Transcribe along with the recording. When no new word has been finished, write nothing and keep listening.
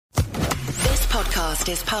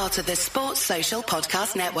podcast is part of the Sports Social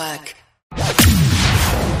Podcast Network.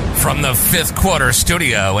 From the Fifth Quarter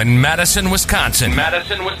Studio in Madison, Wisconsin,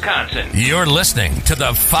 you're listening to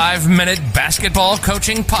the 5-Minute Basketball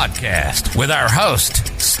Coaching Podcast with our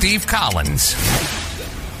host, Steve Collins.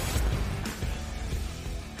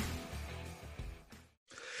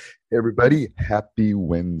 Hey everybody, happy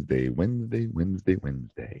Wednesday.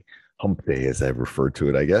 Hump day, as I've referred to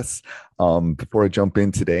it, I guess. Before I jump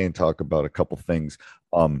in today and talk about a couple things,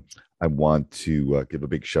 I want to give a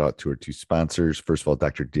big shout out to our two sponsors. First of all,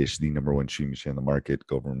 Dr. Dish, the number one shooting machine on the market.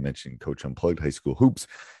 Go over and mention Coach Unplugged, High School Hoops.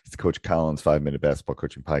 It's the Coach Collins 5-Minute Basketball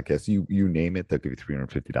Coaching Podcast. You name it, they'll give you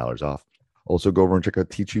 $350 off. Also, go over and check out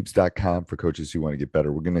teachhoops.com for coaches who want to get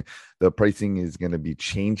better. The pricing is going to be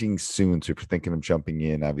changing soon. So if you're thinking of jumping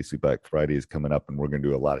in, obviously Black Friday is coming up and we're going to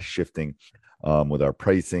do a lot of shifting with our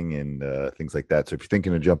pricing and things like that. So if you're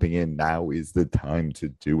thinking of jumping in, now is the time to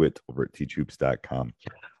do it over at teachhoops.com.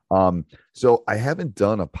 So I haven't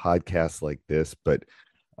done a podcast like this, but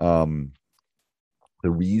the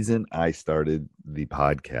reason I started the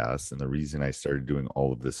podcast and the reason I started doing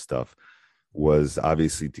all of this stuff was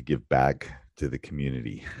obviously to give back to the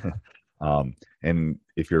community. And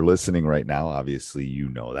if you're listening right now, obviously you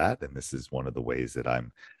know that, and this is one of the ways that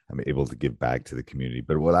I'm able to give back to the community.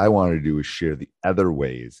 But what I want to do is share the other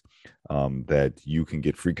ways that you can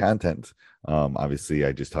get free content. Obviously,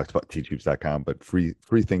 I just talked about teachhoops.com, but free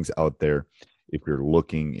things out there. If you're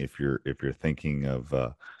looking, if you're thinking of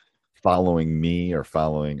following me or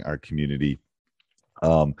following our community.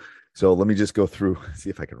 So let me just go through, see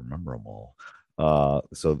if I can remember them all.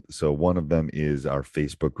 So one of them is our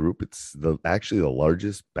Facebook group. It's actually the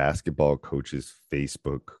largest basketball coaches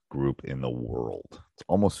Facebook group in the world. It's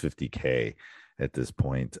almost 50K at this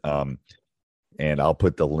point. And I'll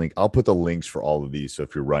put the links for all of these. So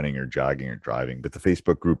if you're running or jogging or driving, but the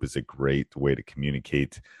Facebook group is a great way to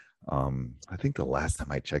communicate. I think the last time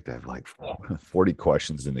I checked, I have like 40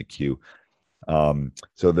 questions in the queue.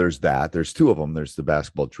 So there's that. There's two of them. There's the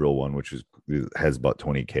basketball drill one, which has about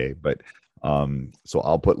 20K, but so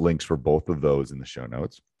I'll put links for both of those in the show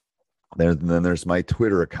notes. Then there's my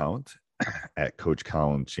Twitter account at Coach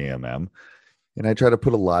Collins JMM, and I try to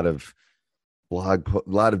put a lot of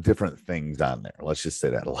different things on there. Let's just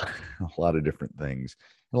say that a lot of different things,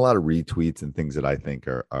 and a lot of retweets and things that I think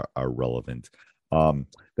are relevant. Then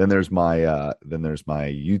there's my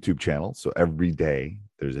YouTube channel. So every day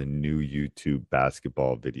there's a new YouTube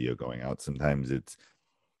basketball video going out. Sometimes it's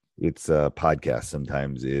a podcast,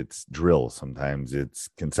 sometimes it's drill, sometimes it's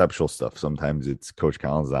conceptual stuff, sometimes it's Coach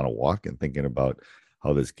Collins on a walk and thinking about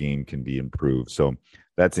how this game can be improved. So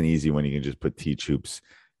that's an easy one. You can just put Teach Hoops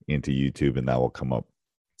into YouTube and that will come up.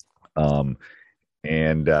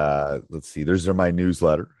 Let's see, there's my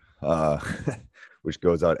newsletter, which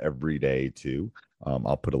goes out every day too.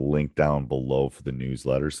 I'll put a link down below for the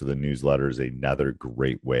newsletter. So the newsletter is another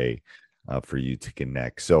great way for you to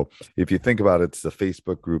connect. So if you think about it, it's the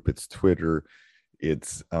Facebook group, it's Twitter,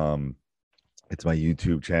 it's my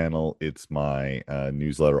YouTube channel, it's my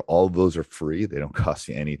newsletter. All of those are free. They don't cost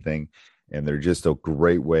you anything. And they're just a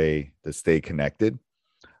great way to stay connected.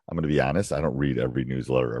 I'm going to be honest, I don't read every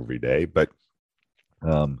newsletter every day, but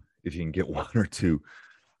if you can get one or two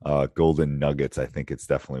golden nuggets, I think it's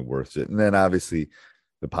definitely worth it. And then obviously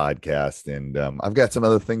the podcast, and I've got some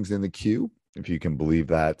other things in the queue, if you can believe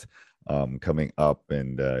that, coming up.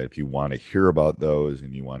 And if you want to hear about those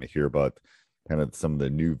and you want to hear about kind of some of the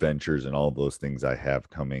new ventures and all of those things I have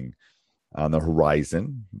coming on the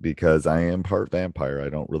horizon, because I am part vampire, I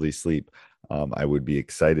don't really sleep. I would be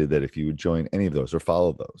excited that if you would join any of those or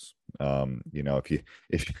follow those.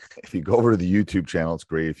 If you go over to the YouTube channel, it's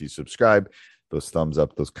great. If you subscribe, those thumbs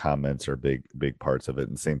up, those comments are big parts of it.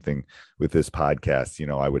 And same thing with this podcast.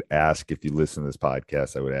 I would ask, if you listen to this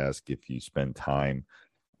podcast, I would ask if you spend time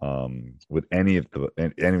with any of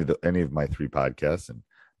my three podcasts, and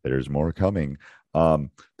there's more coming,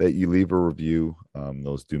 that you leave a review.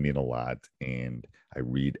 Those do mean a lot, and I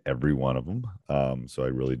read every one of them. So I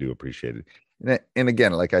really do appreciate it. And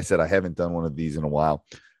again, like I said, I haven't done one of these in a while,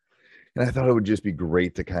 and I thought it would just be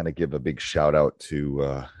great to kind of give a big shout out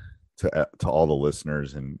to all the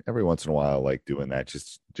listeners. And every once in a while, I like doing that,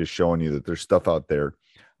 just showing you that there's stuff out there.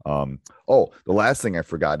 The last thing I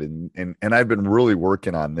forgot, and I've been really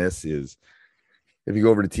working on this, is if you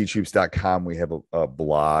go over to teachhoops.com, we have a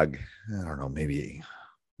blog. I don't know, maybe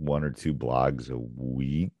 1 or 2 blogs a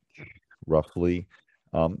week, roughly,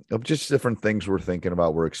 of just different things we're thinking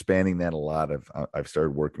about. We're expanding that a lot. I've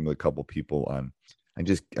started working with a couple people on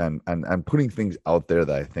putting things out there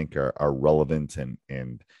that I think are relevant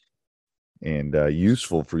and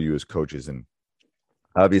useful for you as coaches. And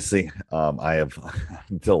Obviously, I have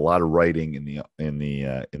did a lot of writing in the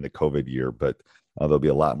COVID year, but there'll be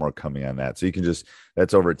a lot more coming on that. So you can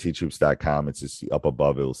that's over at teachhoops.com. It's just up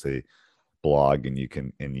above. It will say blog, and you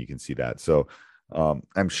can see that. So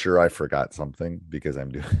I'm sure I forgot something because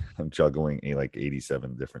I'm juggling like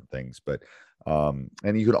 87 different things. But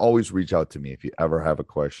and you can always reach out to me if you ever have a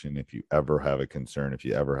question, if you ever have a concern, if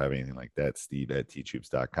you ever have anything like that. Steve at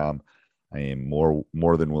teachhoops.com. I am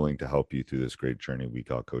more than willing to help you through this great journey we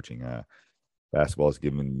call coaching. Basketball has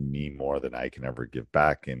given me more than I can ever give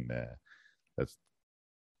back, and that's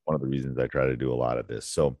one of the reasons I try to do a lot of this.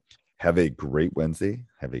 So have a great Wednesday,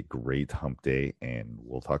 have a great hump day, and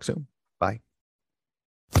we'll talk soon. Bye.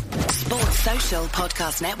 Sports Social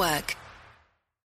Podcast Network.